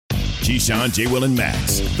Keyshawn, J. Will, and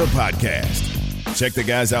Max, the podcast. Check the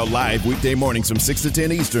guys out live weekday mornings from 6 to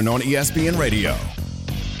 10 Eastern on ESPN Radio.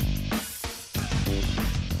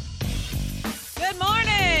 Good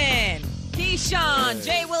morning. Keyshawn,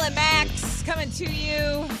 J. Will, and Max coming to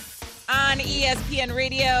you on ESPN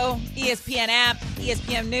Radio, ESPN app,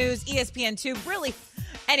 ESPN News, ESPN2, really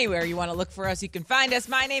anywhere you want to look for us, you can find us.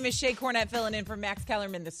 My name is Shae Cornette, filling in for Max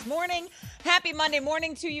Kellerman this morning. Happy Monday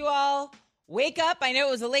morning to you all. Wake up. I know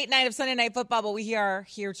it was a late night of Sunday Night Football, but we are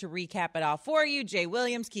here to recap it all for you. Jay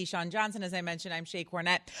Williams, Keyshawn Johnson, as I mentioned, I'm Shae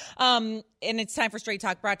Cornette. And it's time for Straight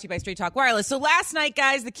Talk, brought to you by Straight Talk Wireless. So last night,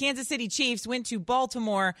 guys, the Kansas City Chiefs went to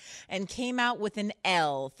Baltimore and came out with an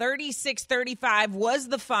L. 36-35 was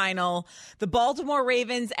the final. The Baltimore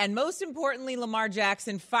Ravens, and most importantly, Lamar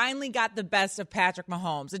Jackson, finally got the best of Patrick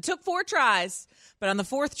Mahomes. It took 4 tries, but on the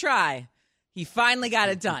 4th try, he finally got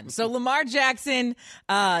it done. So Lamar Jackson,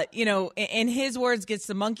 in his words, gets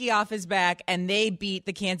the monkey off his back, and they beat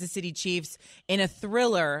the Kansas City Chiefs in a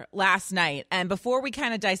thriller last night. And before we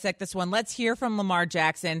kind of dissect this one, let's hear from Lamar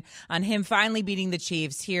Jackson on him finally beating the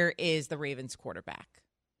Chiefs. Here is the Ravens quarterback.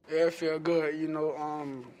 Yeah, it feel good,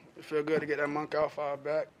 It feel good to get that monkey off our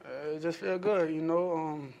back. It just feel good,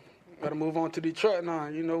 Got to move on to Detroit now.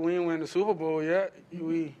 We ain't win the Super Bowl yet.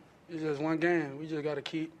 It's just one game. We just got to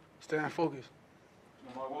keep staying focused.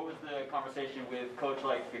 Lamar, what was the conversation with Coach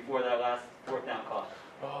like before that last 4th down call?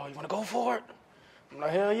 Oh, you want to go for it? I'm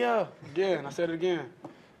like, hell yeah. Again, I said it again.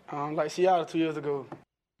 Like Seattle 2 years ago.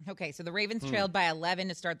 Okay, so the Ravens trailed by 11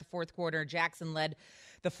 to start the 4th quarter. Jackson led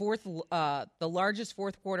the largest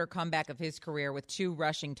 4th quarter comeback of his career with 2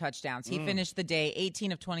 rushing touchdowns. He finished the day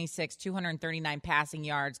 18 of 26, 239 passing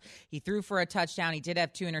yards. He threw for a touchdown. He did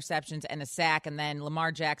have 2 interceptions and a sack. And then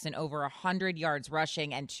Lamar Jackson over 100 yards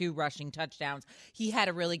rushing and 2 rushing touchdowns. He had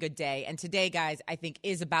a really good day. And today, guys, I think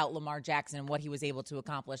is about Lamar Jackson and what he was able to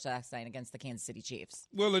accomplish last night against the Kansas City Chiefs.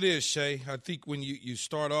 Well, it is, Shae. I think when you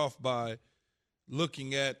start off by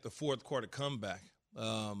looking at the 4th quarter comeback,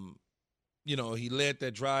 he led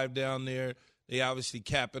that drive down there. They obviously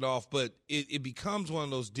cap it off, but it becomes one of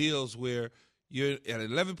those deals where you're at an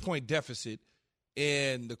 11-point deficit,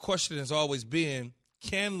 and the question has always been,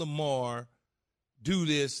 can Lamar do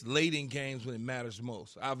this late in games when it matters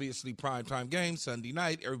most? Obviously, primetime games, Sunday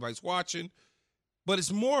night, everybody's watching, but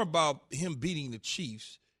it's more about him beating the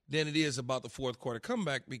Chiefs than it is about the 4th quarter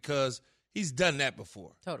comeback because he's done that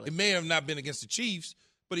before. Totally. It may have not been against the Chiefs,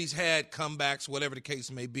 but he's had comebacks, whatever the case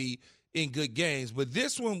may be, in good games. But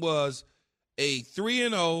this one was a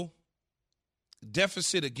 3-0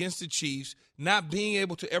 deficit against the Chiefs, not being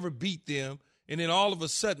able to ever beat them. And then all of a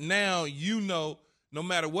sudden now, no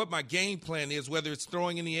matter what my game plan is, whether it's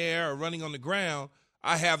throwing in the air or running on the ground,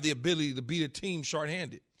 I have the ability to beat a team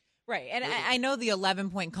shorthanded. Right, and I know the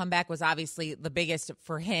 11-point comeback was obviously the biggest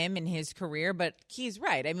for him in his career, but he's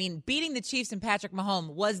right. I mean, beating the Chiefs and Patrick Mahomes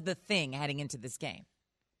was the thing heading into this game.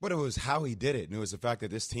 But it was how he did it, and it was the fact that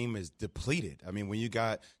this team is depleted. I mean, when you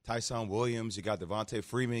got Tyson Williams, you got Devontae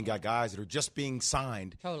Freeman, you got guys that are just being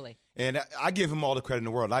signed. Totally. And I give him all the credit in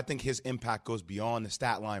the world. I think his impact goes beyond the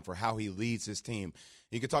stat line for how he leads his team.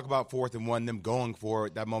 You can talk about 4th and 1, them going for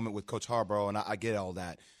it, that moment with Coach Harbaugh, and I get all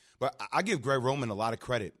that. But I give Greg Roman a lot of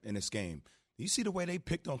credit in this game. You see the way they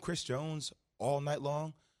picked on Chris Jones all night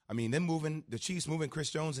long? I mean, the Chiefs moving Chris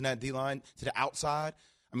Jones in that D-line to the outside.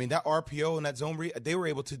 I mean, that RPO and that zone read, they were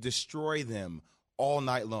able to destroy them all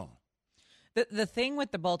night long. The thing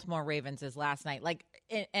with the Baltimore Ravens is last night,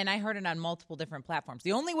 and I heard it on multiple different platforms,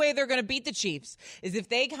 the only way they're going to beat the Chiefs is if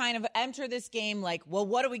they kind of enter this game like, well,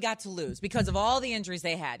 what do we got to lose? Because of all the injuries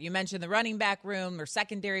they had. You mentioned the running back room, their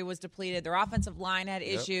secondary was depleted, their offensive line had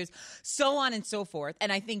issues, so on and so forth. And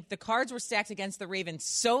I think the cards were stacked against the Ravens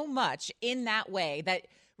so much in that way that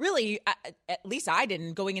really, at least I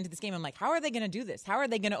didn't, going into this game, I'm like, how are they going to do this? How are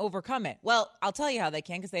they going to overcome it? Well, I'll tell you how they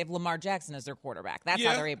can because they have Lamar Jackson as their quarterback. That's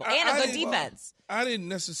how they're able. And a good defense. I didn't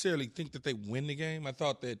necessarily think that they win the game. I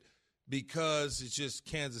thought that because it's just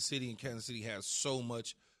Kansas City and Kansas City has so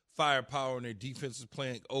much firepower and their defense is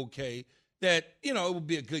playing okay that, it would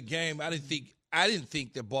be a good game. I didn't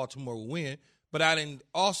think that Baltimore would win, but I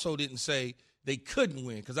didn't say they couldn't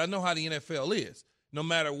win because I know how the NFL is. No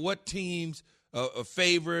matter what teams – a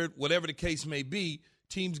favorite, whatever the case may be,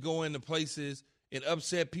 teams go into places and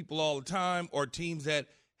upset people all the time, or teams that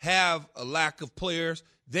have a lack of players,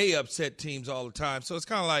 they upset teams all the time. So it's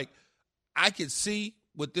kind of like I could see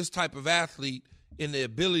with this type of athlete in the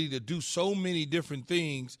ability to do so many different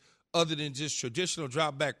things other than just traditional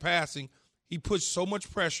drop-back passing. He puts so much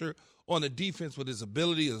pressure on the defense with his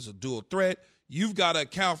ability as a dual threat. you've got to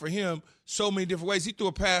account for him so many different ways. He threw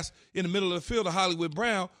a pass in the middle of the field to Hollywood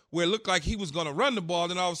Brown where it looked like he was going to run the ball.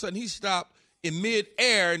 Then all of a sudden he stopped in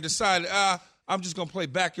midair and decided, I'm just going to play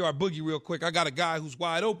backyard boogie real quick. I got a guy who's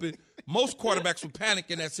wide open. Most quarterbacks would panic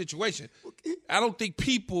in that situation. I don't think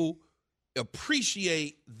people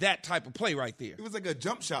appreciate that type of play right there. It was like a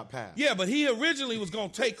jump shot pass. Yeah, but he originally was going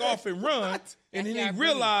to take off and run, and then he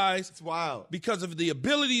realized it's wild because of the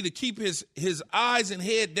ability to keep his eyes and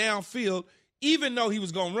head downfield, even though he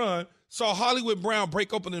was going to run, saw Hollywood Brown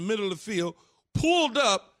break open in the middle of the field, pulled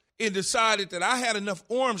up, and decided that I had enough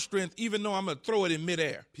arm strength even though I'm going to throw it in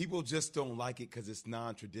midair. People just don't like it because it's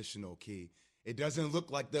non-traditional, Key. It doesn't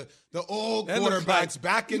look like the old that quarterbacks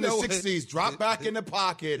back in the 60s, drop back in the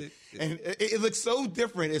pocket. And it looks so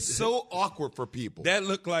different. It's so awkward for people. That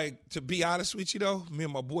looked like, to be honest with you, though, me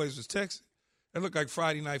and my boys was texting, that looked like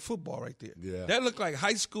Friday night football right there. Yeah. That looked like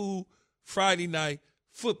high school Friday night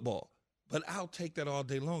football. But I'll take that all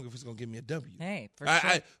day long if it's going to give me a W. Hey, for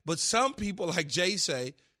sure. But some people, like Jay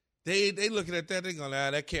say, they looking at that, they're going,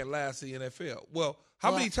 that can't last in the NFL. Well,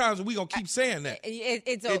 how many times are we going to keep saying that?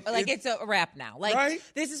 It's a wrap now. Like, right?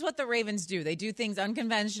 This is what the Ravens do. They do things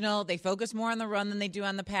unconventional. They focus more on the run than they do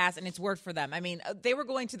on the pass, and it's worked for them. I mean, they were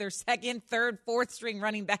going to their second, third, fourth string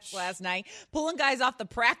running backs last night, pulling guys off the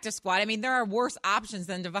practice squad. I mean, there are worse options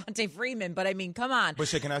than Devontae Freeman, but, I mean, come on. But,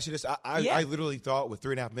 Shae, can I ask you this? I literally thought with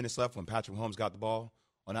 3.5 minutes left when Patrick Mahomes got the ball,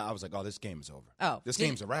 and I was like, this game is over. This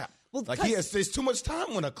game's a wrap. Well, there's too much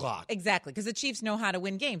time on the clock. Exactly, because the Chiefs know how to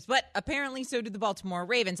win games. But apparently so do the Baltimore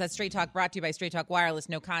Ravens. That's Straight Talk, brought to you by Straight Talk Wireless.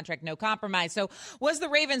 No contract, no compromise. So was the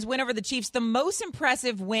Ravens' win over the Chiefs the most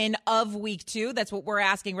impressive win of Week 2? That's what we're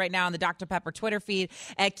asking right now on the Dr. Pepper Twitter feed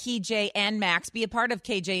at KJ and Max. Be a part of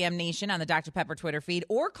KJM Nation on the Dr. Pepper Twitter feed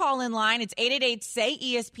or call in line. It's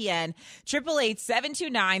 888-SAY-ESPN,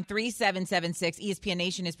 888-729-3776. ESPN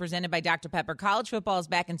Nation is presented by Dr. Pepper. College football is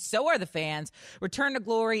back, and so are the fans. Return to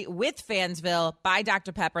glory with Fansville by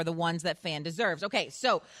Dr. Pepper, the ones that fan deserves. Okay,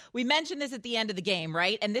 so we mentioned this at the end of the game,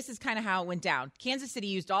 right? And this is kind of how it went down. Kansas City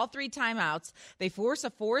used all 3 timeouts. They force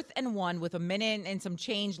a 4th and 1 with a minute and some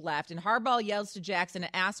change left. And Harbaugh yells to Jackson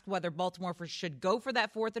and asks whether Baltimore should go for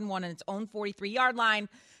that 4th and 1 on its own 43-yard line.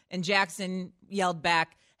 And Jackson yelled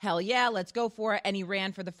back, hell yeah, let's go for it. And he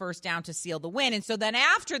ran for the first down to seal the win. And so then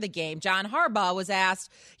after the game, John Harbaugh was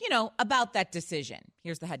asked, about that decision.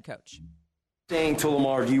 Here's the head coach. Saying to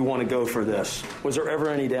Lamar, do you want to go for this? Was there ever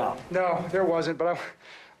any doubt? No, there wasn't, but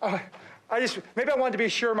I maybe I wanted to be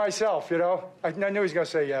sure myself, I knew he was going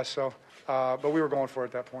to say yes, so, but we were going for it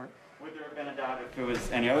at that point. Would there have been a doubt if it was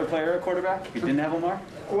any other player at quarterback who didn't have Lamar?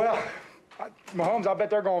 Well, Mahomes, I bet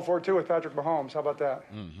they're going for it too with Patrick Mahomes. How about that?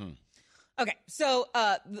 Mm-hmm. Okay, so,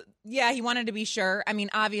 he wanted to be sure. I mean,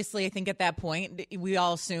 obviously, I think at that point, we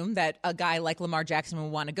all assume that a guy like Lamar Jackson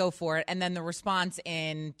would want to go for it. And then the response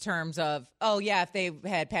in terms of, if they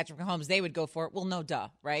had Patrick Mahomes, they would go for it. Well, no, duh,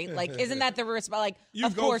 right? Like, isn't that the response? Like,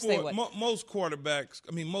 of course they would. Most quarterbacks,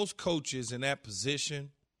 most coaches in that position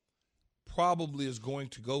probably is going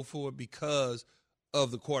to go for it because of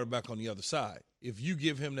the quarterback on the other side. If you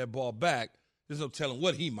give him that ball back, there's no telling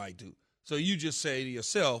what he might do. So you just say to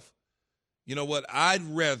yourself, you know what, I'd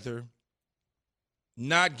rather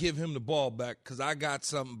not give him the ball back because I got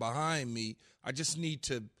something behind me. I just need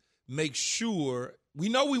to make sure. We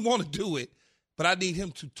know we want to do it, but I need him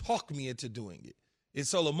to talk me into doing it. And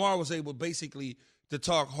so Lamar was able basically to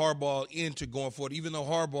talk Harbaugh into going for it, even though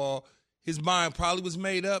Harbaugh, his mind probably was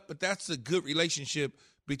made up, but that's a good relationship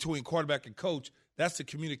between quarterback and coach. That's the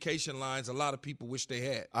communication lines a lot of people wish they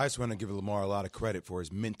had. I just want to give Lamar a lot of credit for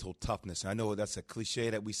his mental toughness. I know that's a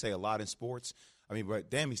cliche that we say a lot in sports.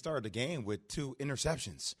 But damn, he started the game with 2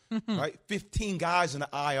 interceptions, right? 15 guys in the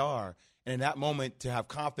IR. And in that moment, to have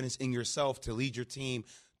confidence in yourself to lead your team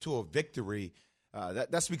to a victory,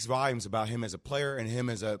 that speaks volumes about him as a player and him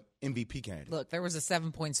as a MVP candidate. Look, there was a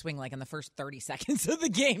 7-point swing like in the first 30 seconds of the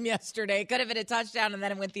game yesterday. It could have been a touchdown, and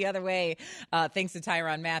then it went the other way thanks to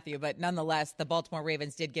Tyrann Mathieu. But nonetheless, the Baltimore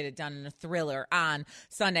Ravens did get it done in a thriller on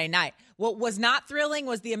Sunday night. What was not thrilling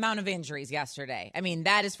was the amount of injuries yesterday. I mean,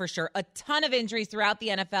 that is for sure. A ton of injuries throughout the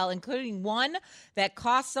NFL, including one that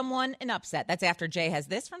cost someone an upset. That's after Jay has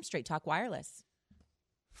this from Straight Talk Wireless.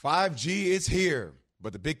 5G is here.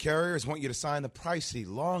 But the big carriers want you to sign the pricey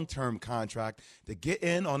long-term contract to get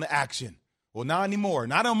in on the action. Well, not anymore.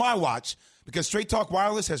 Not on my watch, because Straight Talk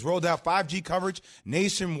Wireless has rolled out 5G coverage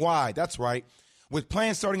nationwide. That's right. With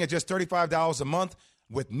plans starting at just $35 a month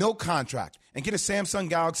with no contract. And get a Samsung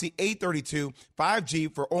Galaxy A32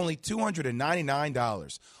 5G for only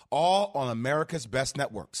 $299. All on America's best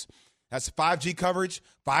networks. That's 5G coverage,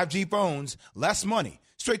 5G phones, less money.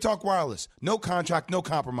 Straight Talk Wireless. No contract, no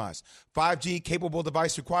compromise. 5G capable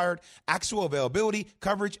device required. Actual availability,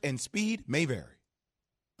 coverage, and speed may vary.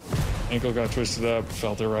 Ankle got twisted up,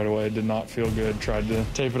 felt it right away, did not feel good. Tried to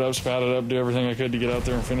tape it up, spat it up, do everything I could to get out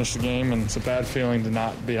there and finish the game. And it's a bad feeling to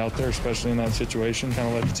not be out there, especially in that situation. Kind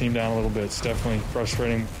of let the team down a little bit. It's definitely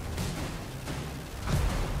frustrating.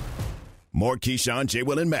 More Keyshawn, Jay,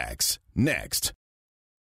 Will, and Max next.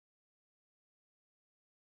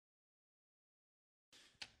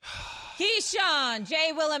 Keyshawn,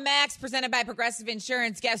 Jay, Will, and Max, presented by Progressive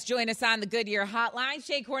Insurance. Guests join us on the Goodyear Hotline.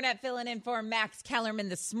 Shae Cornette filling in for Max Kellerman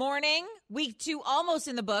this morning. Week 2 almost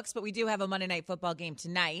in the books, but we do have a Monday Night Football game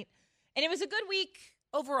tonight. And it was a good week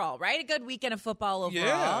overall, right? A good weekend of football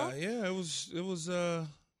overall. Yeah, it was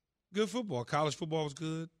good football. College football was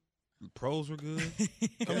good. The pros were good.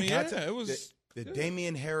 It was the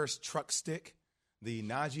Damian Harris truck stick. The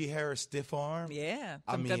Najee Harris stiff arm. Yeah,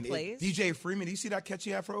 good plays. DJ Freeman, do you see that catch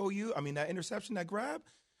he had for OU? That interception, that grab?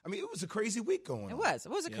 It was a crazy week going on. It was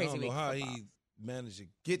a crazy week. I don't know how he managed to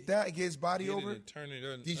get his body over. Turn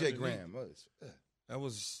it DJ Graham. That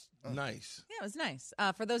was nice. Yeah, it was nice.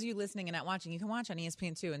 For those of you listening and not watching, you can watch on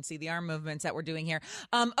ESPN2 and see the arm movements that we're doing here.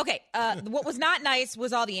 What was not nice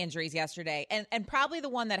was all the injuries yesterday. And probably the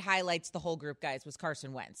one that highlights the whole group, guys, was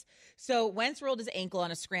Carson Wentz. So Wentz rolled his ankle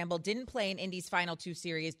on a scramble, didn't play in Indy's final 2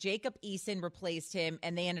 series. Jacob Eason replaced him,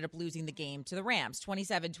 and they ended up losing the game to the Rams.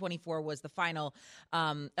 27-24 was the final.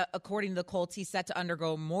 According to the Colts, he's set to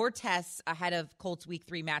undergo more tests ahead of Colts Week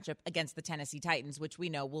 3 matchup against the Tennessee Titans, which we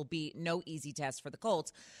know will be no easy test for the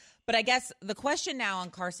Colts. But I guess the question now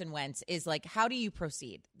on Carson Wentz is, how do you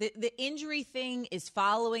proceed? The injury thing is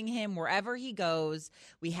following him wherever he goes.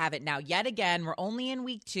 We have it now yet again. We're only in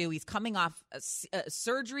week 2. He's coming off a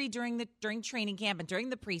surgery during training camp and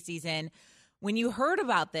during the preseason. When you heard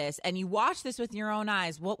about this and you watched this with your own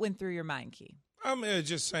eyes, what went through your mind, Key?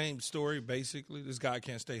 Just same story, basically. This guy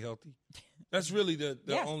can't stay healthy. That's really the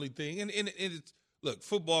only thing. And it's, look,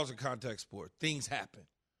 football's a contact sport. Things happen.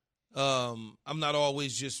 I'm not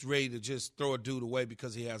always just ready to just throw a dude away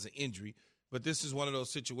because he has an injury. But this is one of those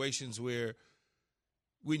situations where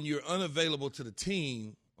when you're unavailable to the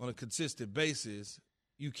team on a consistent basis,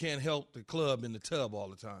 you can't help the club in the tub all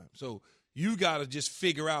the time. So you got to just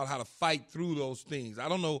figure out how to fight through those things. I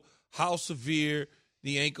don't know how severe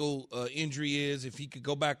the ankle injury is, if he could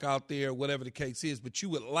go back out there, whatever the case is, but you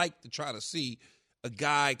would like to try to see a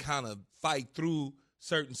guy kind of fight through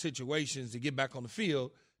certain situations to get back on the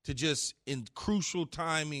field, to just in crucial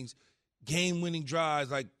timings, game-winning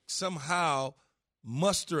drives, somehow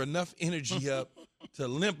muster enough energy up to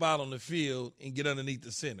limp out on the field and get underneath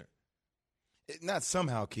the center. Not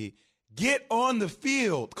somehow, Key. Get on the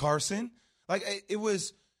field, Carson.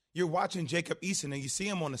 You're watching Jacob Eason, and you see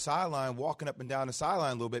him on the sideline, walking up and down the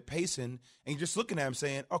sideline a little bit, pacing, and you're just looking at him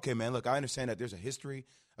saying, okay, man, look, I understand that there's a history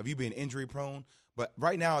of you being injury-prone, but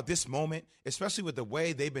right now at this moment, especially with the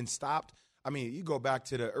way they've been stopped, you go back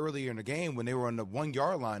to the earlier in the game when they were on the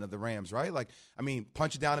 1-yard line of the Rams, right?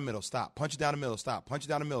 Punch it down the middle, stop. Punch it down the middle, stop. Punch it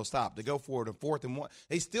down the middle, stop. They go for it on 4th and 1.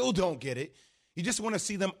 They still don't get it. You just want to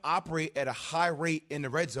see them operate at a high rate in the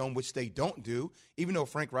red zone, which they don't do, even though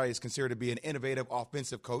Frank Reich is considered to be an innovative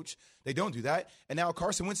offensive coach. They don't do that. And now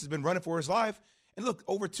Carson Wentz has been running for his life. And look,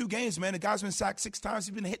 over 2 games, man, the guy's been sacked 6 times.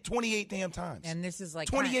 He's been hit 28 damn times. And this is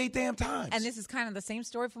 28 damn times. And this is kind of the same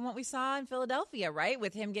story from what we saw in Philadelphia, right?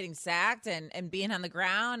 With him getting sacked and being on the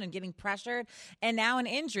ground and getting pressured, and now an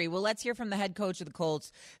injury. Well, let's hear from the head coach of the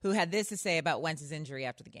Colts, who had this to say about Wentz's injury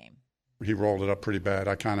after the game. He rolled it up pretty bad.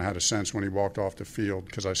 I kind of had a sense when he walked off the field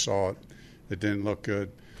because I saw it. It didn't look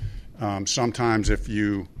good. Sometimes if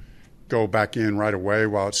you go back in right away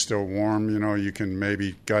while it's still warm, you can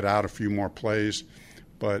maybe gut out a few more plays.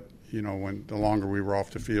 But, when the longer we were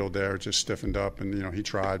off the field there, it just stiffened up. And, he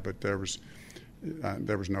tried, but there was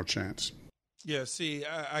no chance. Yeah, see,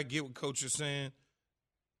 I get what Coach is saying.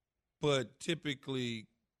 But typically,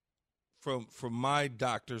 from my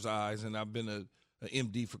doctor's eyes, and I've been an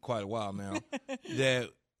MD for quite a while now, that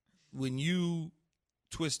when you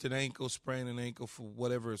twist an ankle, sprain an ankle for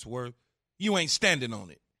whatever it's worth, you ain't standing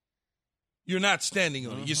on it. You're not standing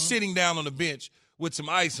on it. You're sitting down on the bench with some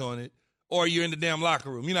ice on it, or you're in the damn locker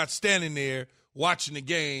room. You're not standing there watching the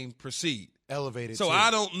game proceed. Elevated. So I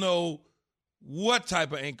don't know what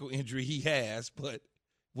type of ankle injury he has, but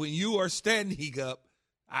when you are standing up,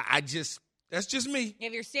 that's just me.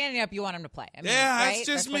 If you're standing up, you want him to play. Right? That's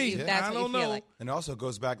just me. I don't know. Like. And it also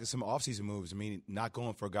goes back to some offseason moves. Not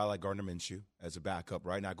going for a guy like Gardner Minshew as a backup,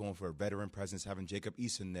 right? Not going for a veteran presence, having Jacob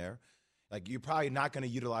Eason there. You're probably not going to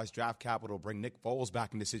utilize draft capital, bring Nick Foles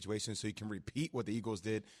back in this situation so he can repeat what the Eagles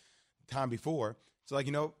did time before. So,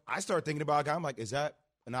 I start thinking about a guy. I'm like, is that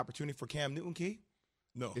an opportunity for Cam Newton, Key?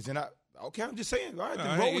 No. Is it not? Okay, I'm just saying. All right,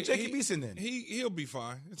 then roll with Jacob Eason then. He'll be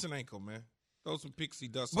fine. It's an ankle, man. Throw some pixie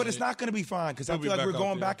dust. But it's not going to be fine because I feel like we're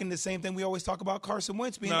going back in the same thing we always talk about Carson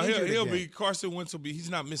Wentz being injured. He'll be. Carson Wentz will be. He's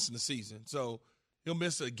not missing the season, so he'll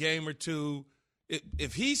miss a game or two.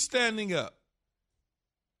 If he's standing up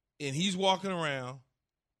and he's walking around,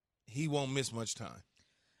 he won't miss much time.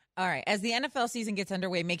 All right. As the NFL season gets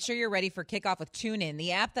underway, make sure you're ready for kickoff with TuneIn,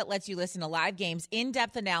 the app that lets you listen to live games,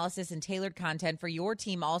 in-depth analysis, and tailored content for your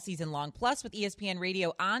team all season long. Plus, with ESPN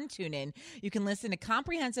Radio on TuneIn, you can listen to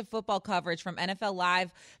comprehensive football coverage from NFL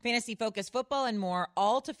Live, fantasy-focused football, and more,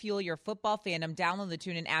 all to fuel your football fandom. Download the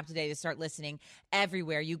TuneIn app today to start listening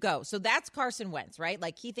everywhere you go. So that's Carson Wentz, right?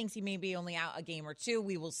 Like, he thinks he may be only out a game or two.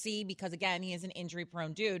 We will see because, again, he is an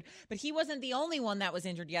injury-prone dude. But he wasn't the only one that was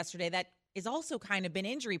injured yesterday that is also kind of been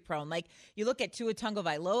injury prone. Like, you look at Tua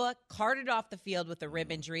Tagovailoa, carted off the field with a rib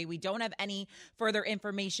injury. We don't have any further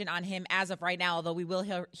information on him as of right now, although we will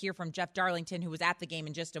hear from Jeff Darlington, who was at the game,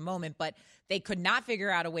 in just a moment. But they could not figure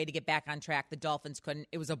out a way to get back on track. The Dolphins couldn't.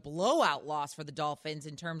 It was a blowout loss for the Dolphins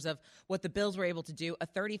in terms of what the Bills were able to do, a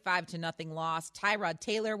 35-0 loss. Tyrod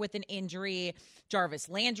Taylor with an injury. Jarvis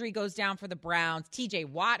Landry goes down for the Browns. TJ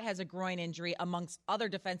Watt has a groin injury, amongst other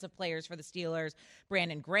defensive players for the Steelers.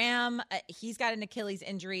 Brandon Graham, he's got an Achilles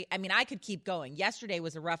injury. I mean, I could keep going. Yesterday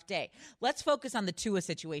was a rough day. Let's focus on the Tua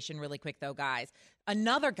situation really quick, though, guys.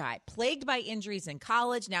 Another guy plagued by injuries in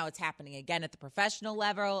college. Now it's happening again at the professional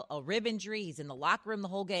level. A rib injury. He's in the locker room the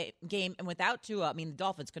whole game. And without Tua, I mean, the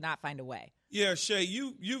Dolphins could not find a way. Yeah, Shae,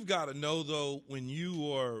 you've got to know, though, when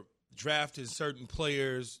you are drafting certain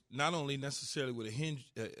players, not only necessarily with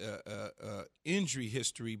a injury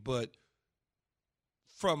history, but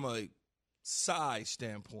from a size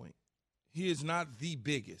standpoint. He is not the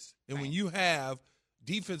biggest. And when you have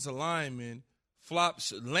defensive linemen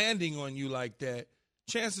flops landing on you like that,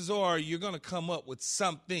 chances are you're going to come up with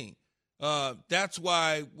something. That's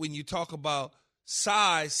why when you talk about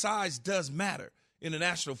size does matter in the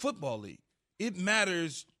National Football League. It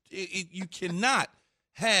matters. You cannot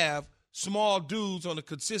have small dudes on a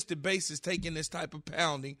consistent basis taking this type of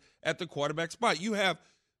pounding at the quarterback spot. You have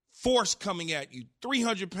force coming at you,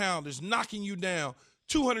 300-pounders knocking you down,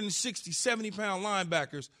 260, 70-pound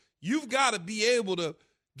linebackers. You've got to be able to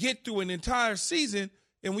get through an entire season,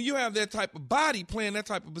 and when you have that type of body playing that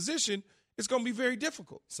type of position, it's going to be very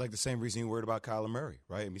difficult. It's like the same reason you're worried about Kyler Murray,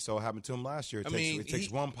 right? And we saw what happened to him last year. It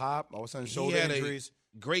takes one pop, all of a sudden shoulder injuries.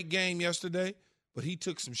 A great game yesterday, but he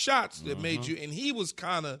took some shots that made you, and he was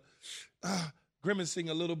kind of grimacing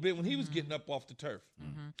a little bit when he was getting up off the turf.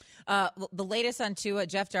 The latest on Tua,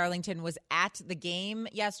 Jeff Darlington was at the game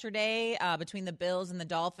yesterday between the Bills and the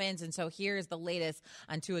Dolphins, and so here's the latest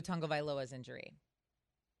on Tua Tagovailoa's injury.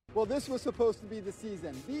 Well, this was supposed to be the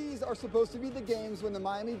season. These are supposed to be the games when the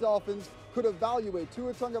Miami Dolphins could evaluate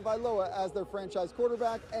Tua Tagovailoa as their franchise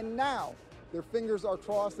quarterback, and now their fingers are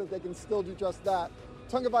crossed that they can still do just that.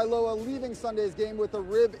 Tagovailoa leaving Sunday's game with a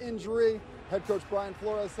rib injury. Head coach Brian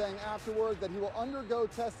Flores saying afterward that he will undergo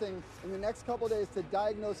testing in the next couple of days to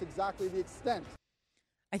diagnose exactly the extent.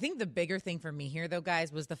 I think the bigger thing for me here, though,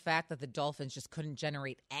 guys, was the fact that the Dolphins just couldn't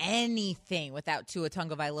generate anything without Tua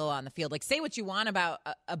Tagovailoa on the field. Like, say what you want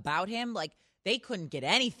about him, like, they couldn't get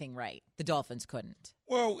anything right. The Dolphins couldn't.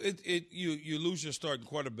 Well, you lose your starting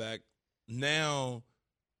quarterback. Now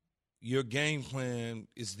your game plan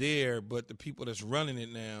is there, but the people that's running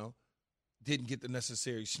it now didn't get the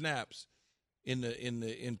necessary snaps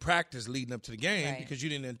in practice leading up to the game because you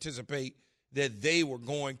didn't anticipate that they were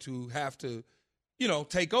going to have to,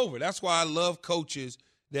 take over. That's why I love coaches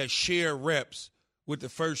that share reps with the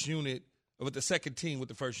first unit, with the second team with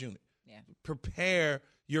the first unit. Yeah. Prepare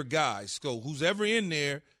your guys. So who's ever in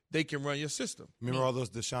there, they can run your system. Remember all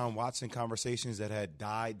those Deshaun Watson conversations that had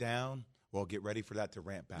died down? Well, get ready for that to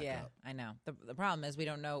ramp back up. Yeah, I know. The problem is we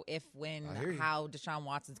don't know if, when, how Deshaun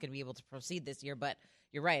Watson's going to be able to proceed this year, but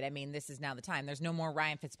you're right. I mean, this is now the time. There's no more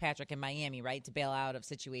Ryan Fitzpatrick in Miami, right, to bail out of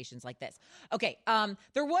situations like this. Okay,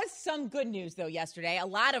 there was some good news, though, yesterday. A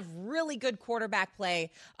lot of really good quarterback play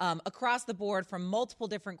across the board from multiple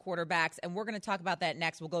different quarterbacks, and we're going to talk about that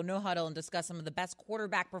next. We'll go no huddle and discuss some of the best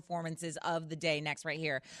quarterback performances of the day next right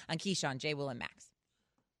here on Keyshawn, Jay, Will, and Max.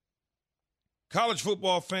 College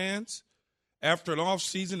football fans, after an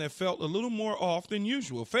offseason that felt a little more off than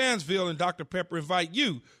usual, Fansville and Dr. Pepper invite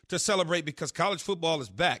you to celebrate because college football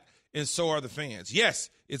is back, and so are the fans.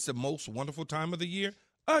 Yes, it's the most wonderful time of the year.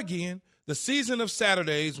 Again, the season of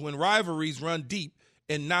Saturdays when rivalries run deep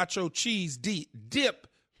and nacho cheese dip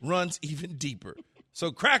runs even deeper.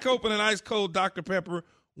 So crack open an ice-cold Dr. Pepper,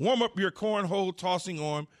 warm up your cornhole tossing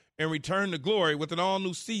arm, and return to glory with an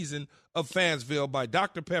all-new season of Fansville by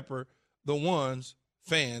Dr. Pepper, the ones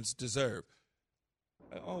fans deserve.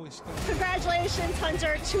 Congratulations,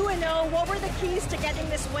 Hunter. 2-0. What were the keys to getting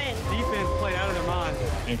this win? Defense played out of their mind.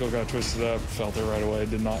 Ankle got twisted up, felt it right away,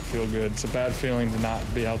 did not feel good. It's a bad feeling to not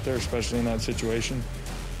be out there, especially in that situation.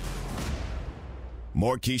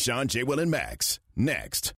 More Keyshawn, Jay, Will, and Max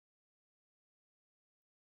next.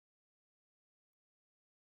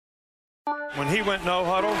 When he went no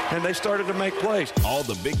huddle and they started to make plays. All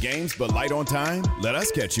the big games, but light on time? Let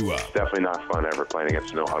us catch you up. Definitely not fun ever playing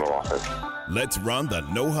against a no huddle offense. Let's run the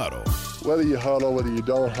no huddle. Whether you huddle, whether you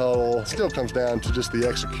don't huddle, it still comes down to just the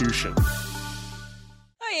execution.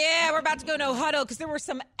 Oh, yeah, we're about to go no huddle because there were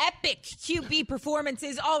some epic QB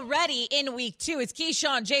performances already in week 2. It's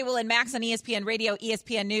Keyshawn, Jay, Will, and Max on ESPN Radio,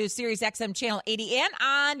 ESPN News, Sirius XM Channel 80, and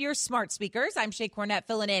on your smart speakers. I'm Shae Cornette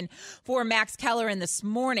filling in for Max Kelleran this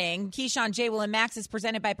morning. Keyshawn, Jay, Will, and Max is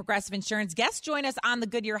presented by Progressive Insurance. Guests join us on the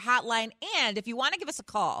Goodyear Hotline, and if you want to give us a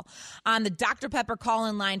call on the Dr. Pepper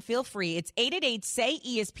call-in line, feel free. It's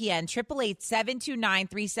 888-SAY-ESPN,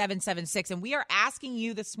 888-729-3776, and we are asking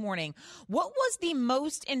you this morning, what was the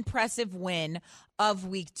most impressive win of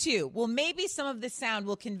week 2? Well, maybe some of this sound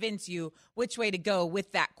will convince you which way to go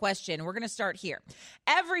with that question. We're going to start here.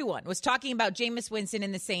 Everyone was talking about Jameis Winston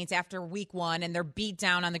and the Saints after week 1 and their beat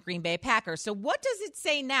down on the Green Bay Packers. So what does it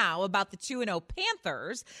say now about the 2-0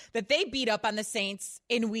 Panthers that they beat up on the Saints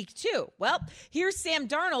in week 2? Well, here's Sam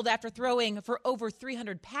Darnold after throwing for over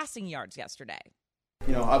 300 passing yards yesterday.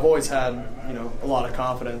 You know, I've always had, a lot of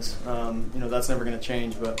confidence. That's never going to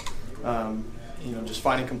change, but just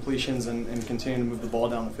finding completions and continuing to move the ball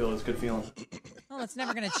down the field is a good feeling. Well, it's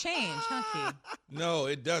never going to change, huh, Key? No,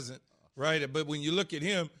 it doesn't, right? But when you look at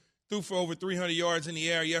him, threw for over 300 yards in the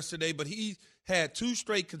air yesterday, but he had 2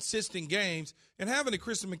 straight consistent games, and having a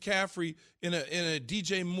Christian McCaffrey and a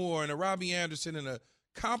DJ Moore and a Robbie Anderson and a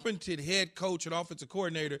competent head coach and offensive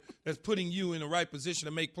coordinator that's putting you in the right position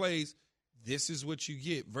to make plays, this is what you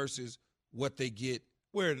get versus what they get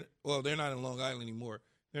they're not in Long Island anymore.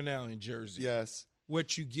 They're now in Jersey. Yes.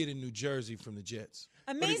 What you get in New Jersey from the Jets.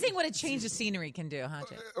 Amazing what a change of scenery can do, huh,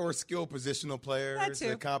 Jay? Or skilled positional players,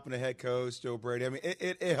 a competent head coach, Joe Brady. I mean,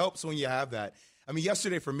 it helps when you have that. I mean,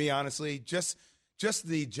 yesterday for me, honestly, just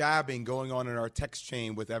the jabbing going on in our text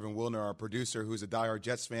chain with Evan Wilner, our producer, who's a diehard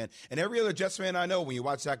Jets fan, and every other Jets fan I know, when you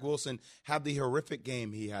watch Zach Wilson have the horrific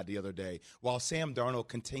game he had the other day, while Sam Darnold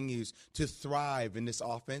continues to thrive in this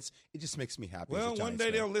offense, it just makes me happy. Well, one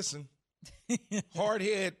day they'll listen. Hard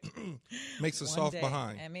head makes a soft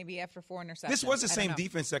behind. And maybe after 4 interceptions. This was the same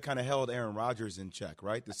defense that kind of held Aaron Rodgers in check,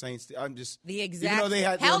 right? The Saints, the exact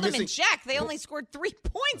held him in check. They only scored 3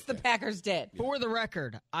 points, the Packers did. For the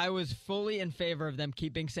record, I was fully in favor of them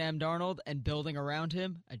keeping Sam Darnold and building around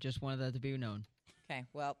him. I just wanted that to be known. Okay,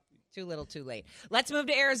 well, too little, too late. Let's move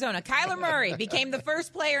to Arizona. Kyler Murray became the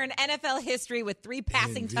first player in NFL history with 3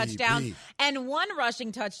 passing touchdowns and 1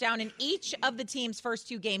 rushing touchdown in each of the team's first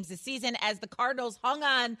 2 games this season as the Cardinals hung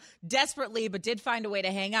on desperately but did find a way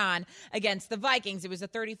to hang on against the Vikings. It was a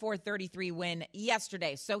 34-33 win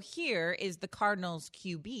yesterday. So here is the Cardinals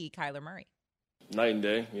QB, Kyler Murray. Night and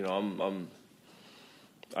day.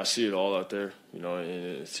 I see it all out there, and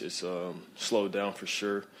it's slowed down for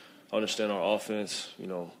sure. I understand our offense,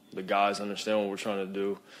 the guys understand what we're trying to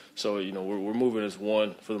do. So, we're moving as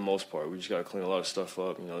one for the most part. We just got to clean a lot of stuff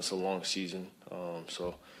up. It's a long season.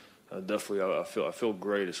 Definitely I feel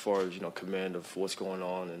great as far as, command of what's going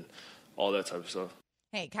on and all that type of stuff.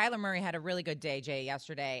 Hey, Kyler Murray had a really good day, Jay,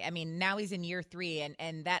 yesterday. I mean, now he's in year 3,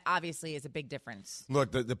 and that obviously is a big difference.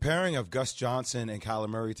 Look, the pairing of Gus Johnson and Kyler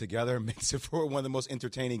Murray together makes it for one of the most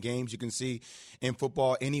entertaining games you can see in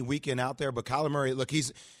football any weekend out there. But Kyler Murray, look,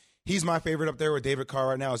 He's my favorite up there with David Carr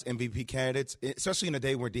right now as MVP candidates, especially in a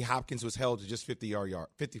day where D. Hopkins was held to just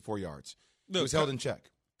 54 yards. Look, he was held in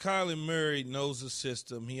check. Kyler Murray knows the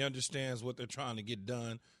system. He understands what they're trying to get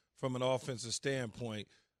done from an offensive standpoint.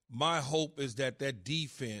 My hope is that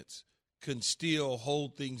defense can still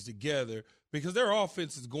hold things together because their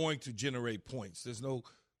offense is going to generate points. There's no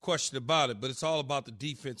question about it, but it's all about the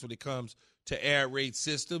defense when it comes to air raid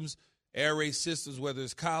systems. Air raid systems, whether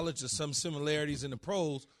it's college or some similarities in the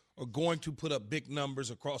pros, are going to put up big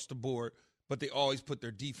numbers across the board. but they always put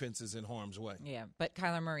their defenses in harm's way. Yeah, but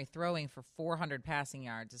Kyler Murray throwing for 400 passing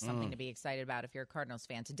yards is something to be excited about if you're a Cardinals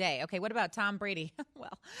fan today. Okay, what about Tom Brady?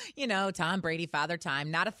 Well, Tom Brady, Father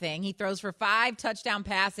Time, not a thing. He throws for 5 touchdown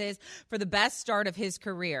passes for the best start of his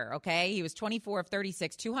career, okay? He was 24 of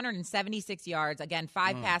 36, 276 yards. Again,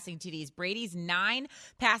 5 passing TDs. Brady's 9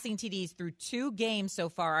 passing TDs through 2 games so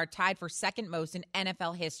far are tied for second most in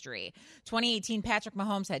NFL history. 2018, Patrick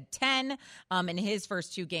Mahomes had 10 in his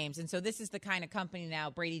first 2 games. And so this is the kind of company now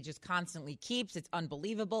Brady just constantly keeps. It's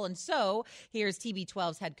unbelievable. And so here's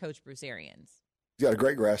TB12's head coach, Bruce Arians. He's got a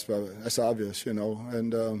great grasp of it. That's obvious,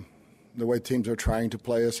 and the way teams are trying to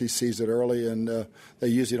play us, he sees it early, and they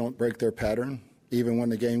usually don't break their pattern. Even when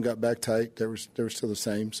the game got back tight, they were still the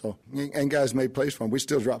same. So, and guys made plays for him. We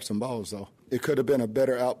still dropped some balls, though. It could have been a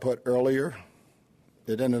better output earlier.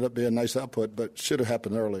 It ended up being a nice output, but should have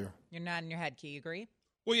happened earlier. You're nodding your head, Key. You agree?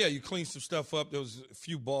 Well, yeah, you cleaned some stuff up. There was a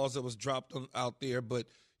few balls that was dropped out there, but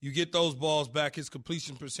you get those balls back. His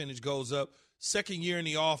completion percentage goes up. Second year in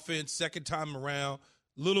the offense, second time around,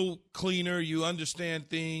 little cleaner. You understand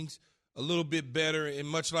things a little bit better. And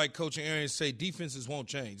much like Coach Arians say, defenses won't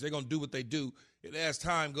change. They're going to do what they do. And as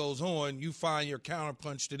time goes on, you find your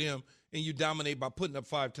counterpunch to them, and you dominate by putting up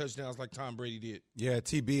 5 touchdowns like Tom Brady did. Yeah,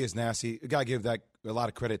 TB is nasty. You got to give that a lot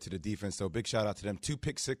of credit to the defense, though. Big shout out to them. 2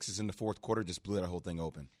 pick sixes in the fourth quarter just blew that whole thing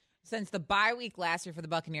open. Since the bye week last year for the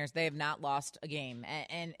Buccaneers, they have not lost a game.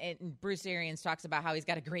 And Bruce Arians talks about how he's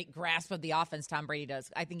got a great grasp of the offense. Tom Brady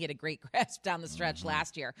does. I think he had a great grasp down the stretch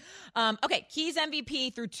last year. Okay, Key's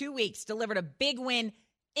MVP through 2 weeks delivered a big win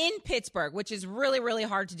in Pittsburgh, which is really, really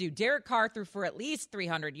hard to do. Derek Carr threw for at least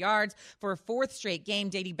 300 yards for a 4th straight game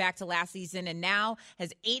dating back to last season, and now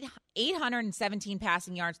has 817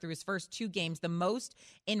 passing yards through his first 2 games, the most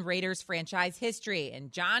in Raiders franchise history. And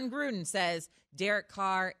John Gruden says Derek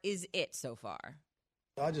Carr is it so far.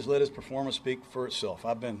 I just let his performance speak for itself.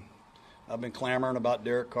 I've been clamoring about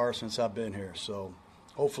Derek Carr since I've been here, so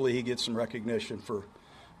hopefully he gets some recognition for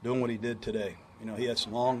doing what he did today. He had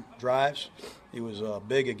some long drives. He was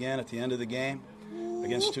big again at the end of the game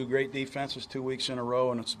against 2 great defenses 2 weeks in a row,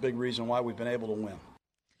 and it's a big reason why we've been able to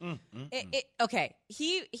win. Okay,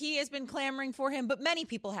 he has been clamoring for him, but many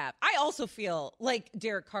people have. I also feel like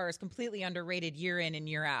Derek Carr is completely underrated year in and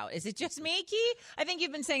year out. Is it just me, Key? I think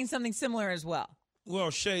you've been saying something similar as well. Well,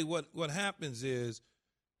 Shae, what happens is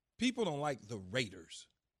people don't like the Raiders.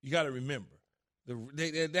 You got to remember,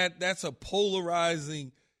 that's a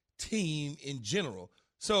polarizing team in general.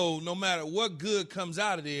 So no matter what good comes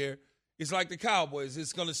out of there, it's like the Cowboys.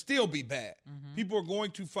 It's going to still be bad. People are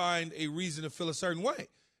going to find a reason to feel a certain way.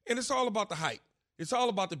 And it's all about the hype. It's all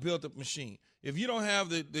about the built-up machine. If you don't have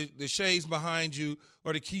the Shays behind you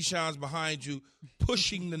or the Keyshawns behind you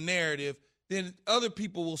pushing the narrative, then other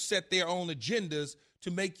people will set their own agendas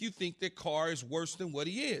to make you think that Carr is worse than what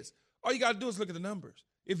he is. All you got to do is look at the numbers.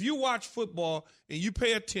 If you watch football and you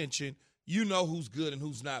pay attention, you know who's good and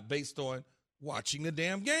who's not based on watching the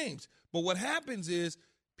damn games. But what happens is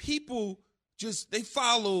people they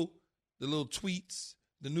follow the little tweets,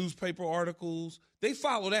 the newspaper articles. They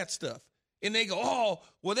follow that stuff. And they go, oh,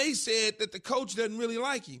 well, they said that the coach doesn't really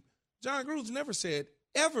like him. John Gruden's never said,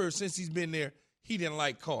 ever since he's been there, he didn't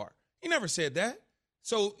like Carr. He never said that.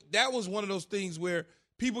 So that was one of those things where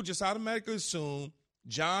people just automatically assume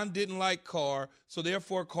John didn't like Carr, so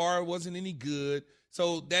therefore Carr wasn't any good.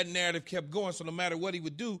 So that narrative kept going. So no matter what he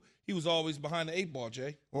would do, he was always behind the 8 ball,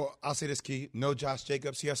 Jay. Well, I'll say this, Key. No Josh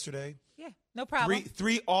Jacobs yesterday. Yeah, no problem.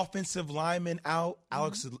 Three offensive linemen out.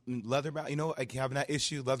 Alex Leatherbound, like having that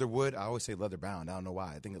issue. Leatherwood. I always say Leatherbound. I don't know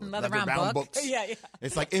why. I think Leatherbound books. Yeah.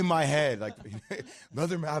 It's like in my head. Like I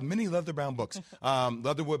have many Leatherbound books.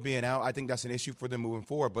 Leatherwood being out, I think that's an issue for them moving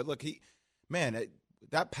forward. But look,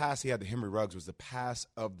 that pass he had to Henry Ruggs was the pass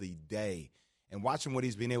of the day. And watching what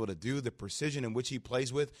he's been able to do, the precision in which he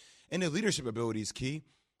plays with, and the leadership abilities, Key.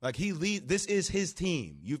 Like this is his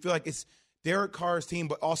team. You feel like it's Derek Carr's team,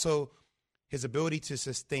 but also his ability to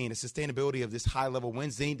sustain, the sustainability of this high-level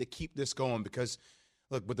wins. They need to keep this going because,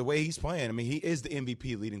 look, with the way he's playing, I mean, he is the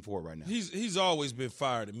MVP leading forward right now. He's always been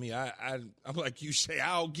fire to me. I'm like you, Shae,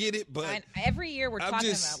 I don't get it, but every year we're talking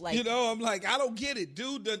about, like, I'm like, I don't get it.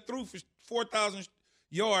 Dude that threw for 4,000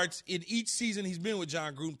 yards in each season he's been with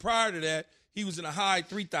John Gruden. Prior to that, he was in the high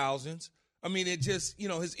 3,000s. I mean, it just,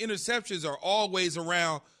 his interceptions are always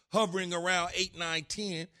hovering around 8, 9,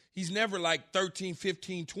 10. He's never like 13,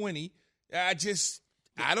 15, 20. I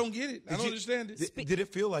don't get it. I don't understand it. Did it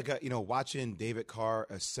feel like, watching David Carr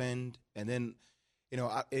ascend and then,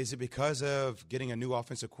 is it because of getting a new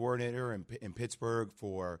offensive coordinator in Pittsburgh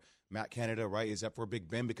for Matt Canada, right? Is that for Big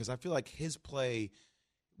Ben? Because I feel like his play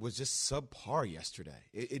was just subpar yesterday.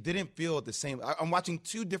 It didn't feel the same. I'm watching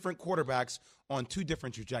two different quarterbacks on two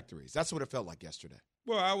different trajectories. That's what it felt like yesterday.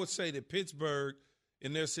 Well, I would say that Pittsburgh,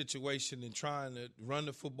 in their situation and trying to run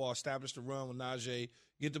the football, establish the run with Najee,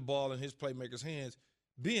 get the ball in his playmakers' hands,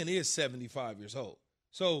 Ben is 75 years old.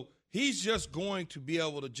 So he's just going to be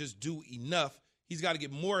able to just do enough. He's got to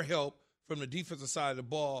get more help from the defensive side of the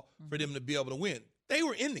ball for them to be able to win. They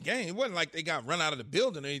were in the game. It wasn't like they got run out of the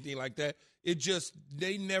building or anything like that. It just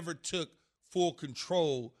they never took full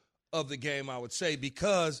control of the game, I would say,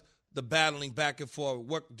 because the battling back and forth,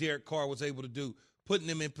 what Derek Carr was able to do, putting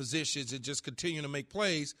them in positions and just continuing to make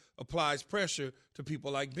plays applies pressure to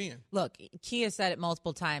people like Ben. Look, Kia said it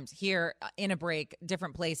multiple times here in a break,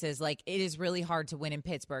 different places. Like, it is really hard to win in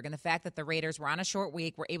Pittsburgh. And the fact that the Raiders were on a short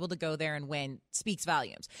week, were able to go there and win, speaks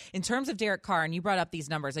volumes. In terms of Derek Carr, and you brought up these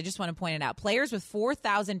numbers, I just want to point it out. Players with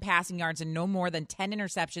 4,000 passing yards and no more than 10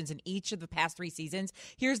 interceptions in each of the past 3 seasons.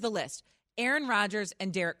 Here's the list. Aaron Rodgers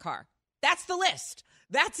and Derek Carr. That's the list.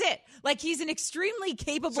 That's it. Like, he's an extremely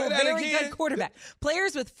capable, very good quarterback.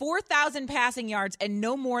 Players with 4,000 passing yards and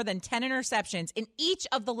no more than 10 interceptions in each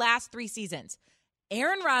of the last 3 seasons.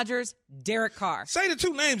 Aaron Rodgers, Derek Carr. Say the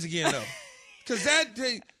 2 names again, though. Because that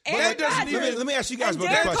doesn't even. Let me ask you guys about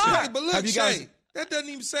that question. But look, Shae, that doesn't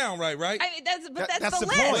even sound right? I mean, that's the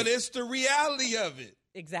point. list. But it's the reality of it.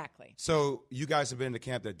 Exactly. So you guys have been in the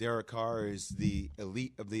camp that Derek Carr is the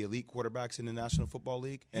elite of the elite quarterbacks in the National Football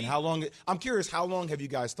League? And how long – I'm curious, how long have you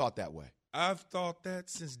guys thought that way? I've thought that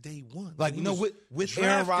since day one. Like, you know, with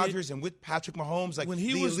Aaron Rodgers and with Patrick Mahomes, like when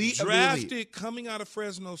he the was elite drafted of the elite. Coming out of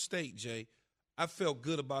Fresno State, Jay, I felt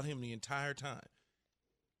good about him the entire time.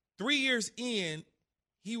 3 years in,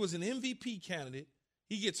 he was an MVP candidate.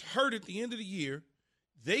 He gets hurt at the end of the year.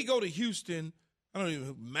 They go to Houston. I don't even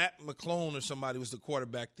know, Matt McClone or somebody was the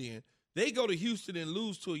quarterback then. They go to Houston and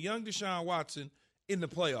lose to a young Deshaun Watson in the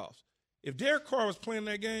playoffs. If Derek Carr was playing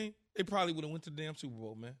that game, they probably would have went to the damn Super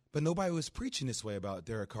Bowl, man. But nobody was preaching this way about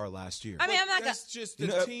Derek Carr last year. I mean, that's just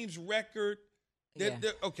the team's record.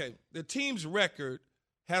 Okay, the team's record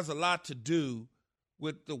has a lot to do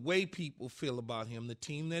with the way people feel about him, the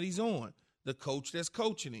team that he's on, the coach that's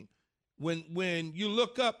coaching him. When you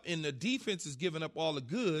look up and the defense is giving up all the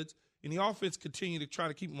goods and the offense continue to try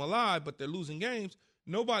to keep him alive, but they're losing games,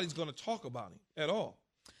 nobody's going to talk about him at all.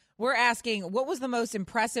 We're asking, what was the most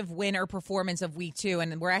impressive win or performance of week 2?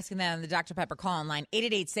 And we're asking that on the Dr. Pepper call-in line,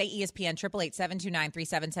 888-SAY-ESPN,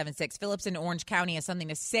 888-729-3776. Phillips in Orange County has something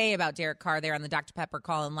to say about Derek Carr there on the Dr. Pepper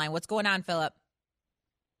call-in line. What's going on, Phillip?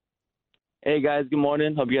 Hey, guys. Good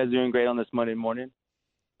morning. Hope you guys are doing great on this Monday morning.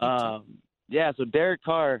 So Derek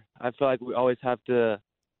Carr, I feel like we always have to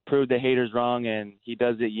prove the haters wrong, and he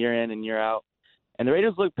does it year in and year out. And the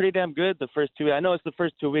Raiders look pretty damn good the first 2 weeks. I know it's the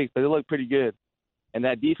first 2 weeks, but they look pretty good. And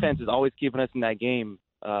that defense is always keeping us in that game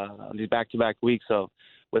on these back-to-back weeks. So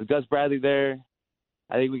with Gus Bradley there,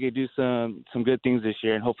 I think we could do some good things this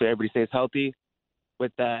year, and hopefully everybody stays healthy.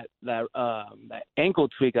 With that ankle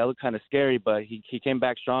tweak, that looked kind of scary, but he came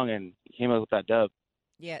back strong and he came up with that dub.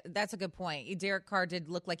 Yeah, that's a good point. Derek Carr did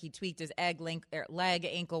look like he tweaked his leg,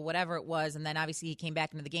 ankle, whatever it was, and then obviously he came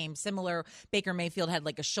back into the game. Similar, Baker Mayfield had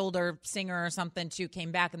like a shoulder singer or something too,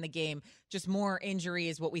 came back in the game. Just more injury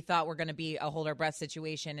is what we thought were going to be a hold our breath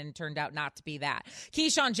situation, and turned out not to be that.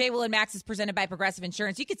 Keyshawn, Jay, Will, and Max is presented by Progressive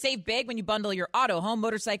Insurance. You could save big when you bundle your auto, home,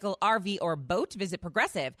 motorcycle, RV, or boat. Visit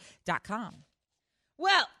Progressive.com.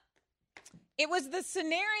 Well, it was the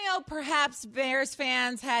scenario perhaps Bears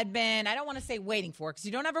fans had been, I don't want to say waiting for, because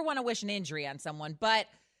you don't ever want to wish an injury on someone, but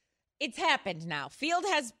it's happened now. Field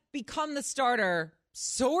has become the starter,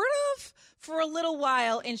 sort of, for a little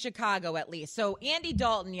while in Chicago at least. So Andy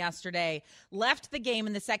Dalton yesterday left the game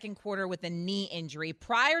in the second quarter with a knee injury.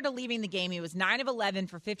 Prior to leaving the game, he was 9 of 11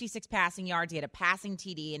 for 56 passing yards. He had a passing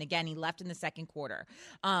TD, and again, he left in the second quarter.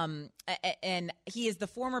 And he is the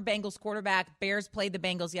former Bengals quarterback. Bears played the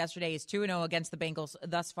Bengals yesterday. He's 2-0 against the Bengals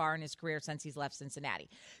thus far in his career since he's left Cincinnati.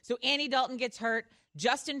 So Andy Dalton gets hurt.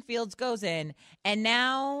 Justin Fields goes in, and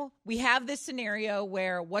now we have this scenario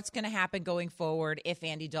where what's going to happen going forward if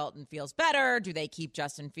Andy Dalton feels better? Do they keep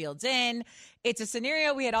Justin Fields in? It's a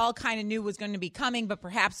scenario we had all kind of knew was going to be coming, but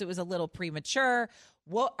perhaps it was a little premature.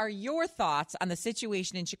 What are your thoughts on the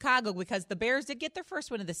situation in Chicago? Because the Bears did get their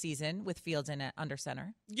first win of the season with Fields in under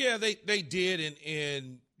center. Yeah, they did,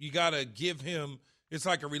 and you got to give him – it's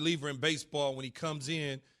like a reliever in baseball. When he comes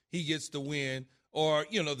in, he gets the win. Or,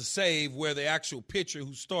 the save where the actual pitcher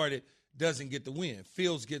who started doesn't get the win.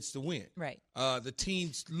 Fields gets the win. Right. The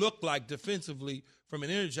teams looked like defensively from an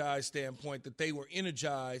energized standpoint that they were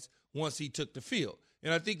energized once he took the field.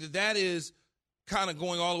 And I think that is kind of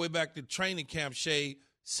going all the way back to training camp, Shae,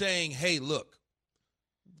 saying, hey, look,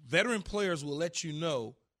 veteran players will let you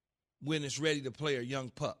know when it's ready to play a young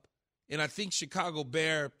pup. And I think Chicago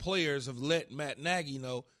Bear players have let Matt Nagy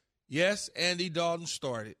know, yes, Andy Dalton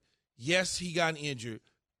started. Yes, he got injured.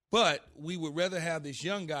 But we would rather have this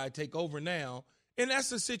young guy take over now. And that's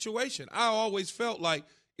the situation. I always felt like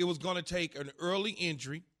it was going to take an early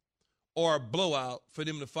injury or a blowout for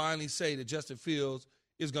them to finally say that Justin Fields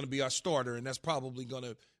is going to be our starter, and that's probably going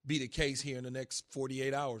to be the case here in the next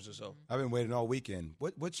 48 hours or so. I've been waiting all weekend.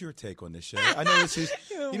 What's your take on this, Shae? I know this is,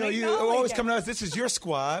 you always come to us. This is your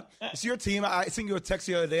squad. It's your team. I sent you a text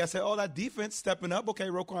the other day. I said, that defense stepping up. Okay,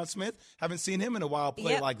 Roquan Smith. Haven't seen him in a while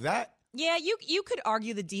play like that. Yeah, you could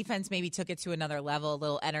argue the defense maybe took it to another level, a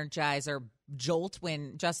little energizer jolt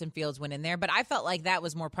when Justin Fields went in there. But I felt like that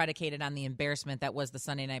was more predicated on the embarrassment that was the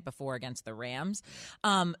Sunday night before against the Rams.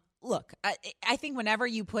 Look, I think whenever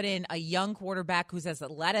you put in a young quarterback who's as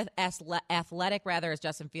athletic as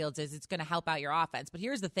Justin Fields is, it's going to help out your offense. But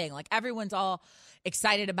here's the thing. Like, everyone's all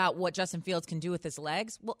excited about what Justin Fields can do with his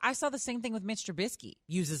legs. Well, I saw the same thing with Mitch Trubisky.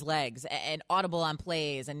 Use his legs and audible on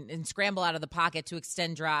plays and scramble out of the pocket to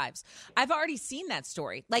extend drives. I've already seen that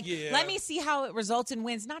story. Like, let me see how it results in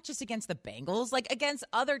wins, not just against the Bengals, like against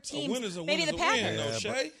other teams. Maybe the Packers.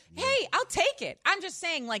 Hey, I'll take it. I'm just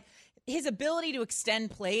saying, like, his ability to extend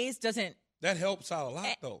plays doesn't. That helps out a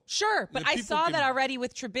lot, though. Sure, but I saw that already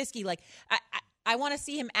with Trubisky. Like, I want to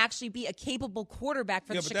see him actually be a capable quarterback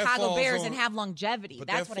for the Chicago Bears and have longevity. But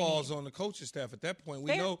that's that what falls I mean. on the coaching staff at that point.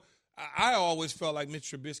 We know. I always felt like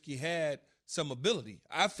Mitch Trubisky had some ability.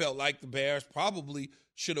 I felt like the Bears probably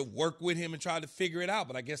should have worked with him and tried to figure it out,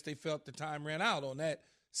 but I guess they felt the time ran out on that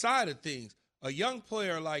side of things. A young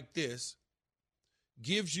player like this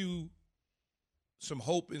gives you some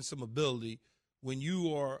hope and some ability when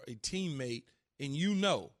you are a teammate and you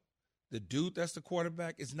know the dude that's the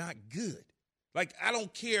quarterback is not good. Like, I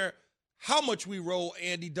don't care how much we roll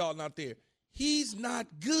Andy Dalton out there. He's not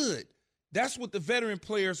good. That's what the veteran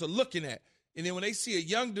players are looking at. And then when they see a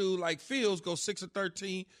young dude like Fields go 6 of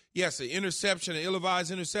 13, yes, an interception, an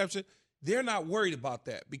ill-advised interception, they're not worried about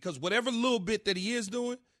that because whatever little bit that he is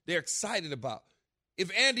doing, they're excited about.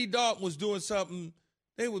 If Andy Dalton was doing something,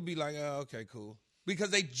 they would be like, oh, okay, cool.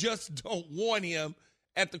 Because they just don't want him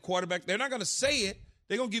at the quarterback. They're not going to say it.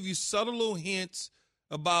 They're going to give you subtle little hints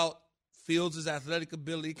about Fields' athletic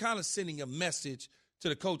ability, kind of sending a message to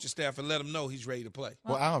the coaching staff and let them know he's ready to play.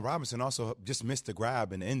 Well, Allen Robinson also just missed the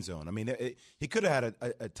grab in the end zone. I mean, he could have had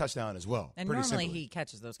a touchdown as well. And pretty normally simply. he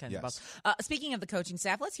catches those kinds of balls. Speaking of the coaching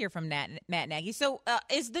staff, let's hear from Matt Nagy. So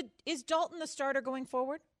is Dalton the starter going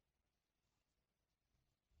forward?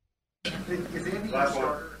 Is Andy the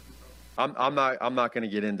starter? I'm not going to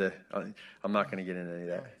get into any of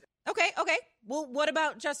that. Okay. Well, what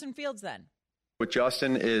about Justin Fields then? With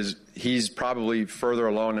Justin he's probably further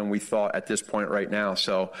along than we thought at this point right now.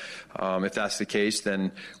 So if that's the case,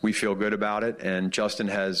 then we feel good about it. And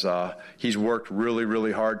Justin he's worked really,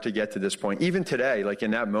 really hard to get to this point. Even today, like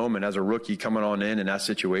in that moment as a rookie coming on in that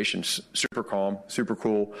situation, super calm, super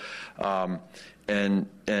cool.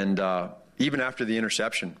 Even after the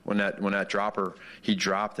interception, when that dropper he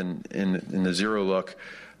dropped in the zero look,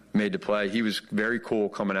 made the play, he was very cool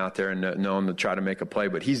coming out there and knowing to try to make a play.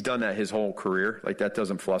 But he's done that his whole career. Like, that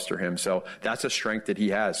doesn't fluster him. So that's a strength that he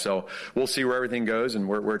has. So we'll see where everything goes and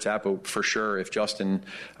where it's at. But for sure, if Justin,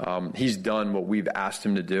 he's done what we've asked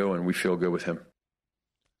him to do, and we feel good with him.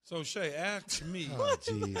 So Shae asked me.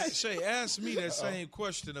 Shae asked me that same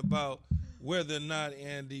question about whether or not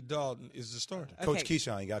Andy Dalton is the starter. Okay. Coach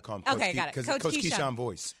Keyshawn, you got to call him Coach Okay, got it. Because Coach Keyshawn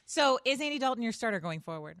voice. So is Andy Dalton your starter going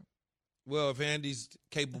forward? Well, if Andy's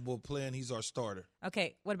capable of playing, he's our starter.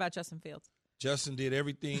 Okay, what about Justin Fields? Justin did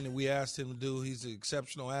everything that we asked him to do. He's an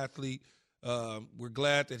exceptional athlete. We're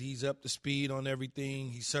glad that he's up to speed on everything.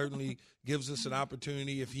 He certainly gives us an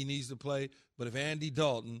opportunity if he needs to play. But if Andy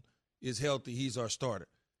Dalton is healthy, he's our starter.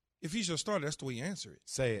 If he's your starter, that's the way you answer it.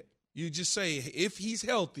 Say it. You just say, if he's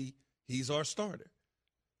healthy, he's our starter.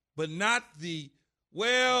 But not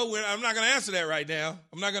I'm not going to answer that right now.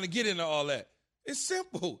 I'm not going to get into all that. It's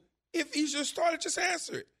simple. If he's your starter, just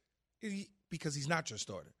answer it. Because he's not your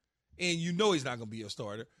starter. And you know he's not going to be your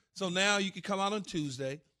starter. So now you can come out on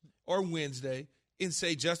Tuesday or Wednesday and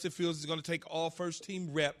say Justin Fields is going to take all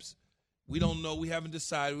first-team reps. We don't know. We haven't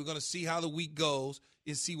decided. We're going to see how the week goes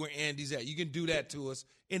and see where Andy's at. You can do that to us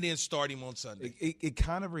and then start him on Sunday. It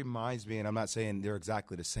kind of reminds me, and I'm not saying they're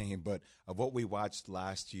exactly the same, but of what we watched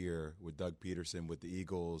last year with Doug Peterson, with the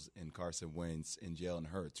Eagles and Carson Wentz and Jalen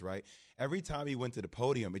Hurts, right? Every time he went to the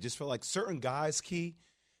podium, it just felt like certain guys, Key,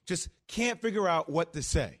 just can't figure out what to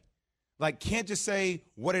say. Like, can't just say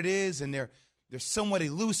what it is, and they're they're somewhat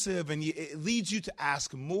elusive, and it leads you to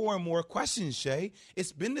ask more and more questions, Shae.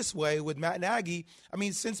 It's been this way with Matt Nagy,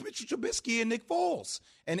 since Mitchell Trubisky and Nick Foles.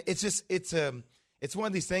 And it's one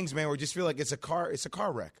of these things, man, where you just feel like it's a car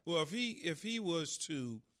wreck. Well, if he was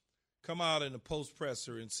to come out in the post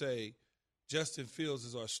presser and say Justin Fields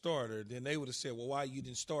is our starter, then they would have said, well, why you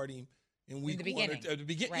didn't start him in week one at the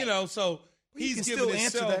beginning? Right. So he's giving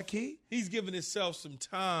answer that, Key. He's giving himself some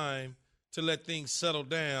time to let things settle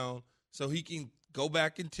down so he can go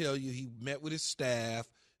back and tell you he met with his staff.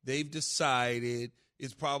 They've decided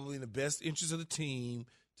it's probably in the best interest of the team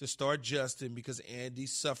to start Justin because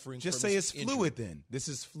Andy's suffering from Just say his it's fluid then. This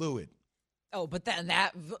is fluid. Oh, but then can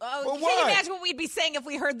what? you imagine what we'd be saying if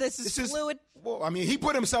we heard this is fluid? Well, he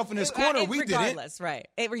put himself in his corner. We didn't. Regardless, right.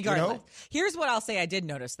 Regardless. Here's what I'll say I did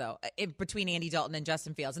notice, though, between Andy Dalton and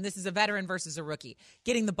Justin Fields, and this is a veteran versus a rookie,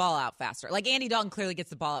 getting the ball out faster. Like, Andy Dalton clearly gets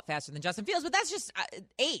the ball out faster than Justin Fields, but that's just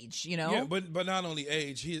age, Yeah, but not only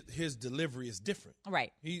age, his delivery is different.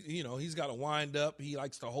 Right. He's got to wind up. He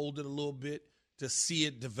likes to hold it a little bit to see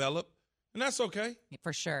it develop. And that's okay.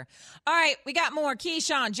 For sure. All right, we got more.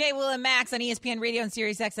 Keyshawn, Jay, Will, and Max on ESPN Radio and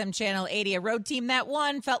Sirius XM Channel 80. A road team that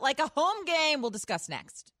won felt like a home game. We'll discuss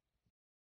next.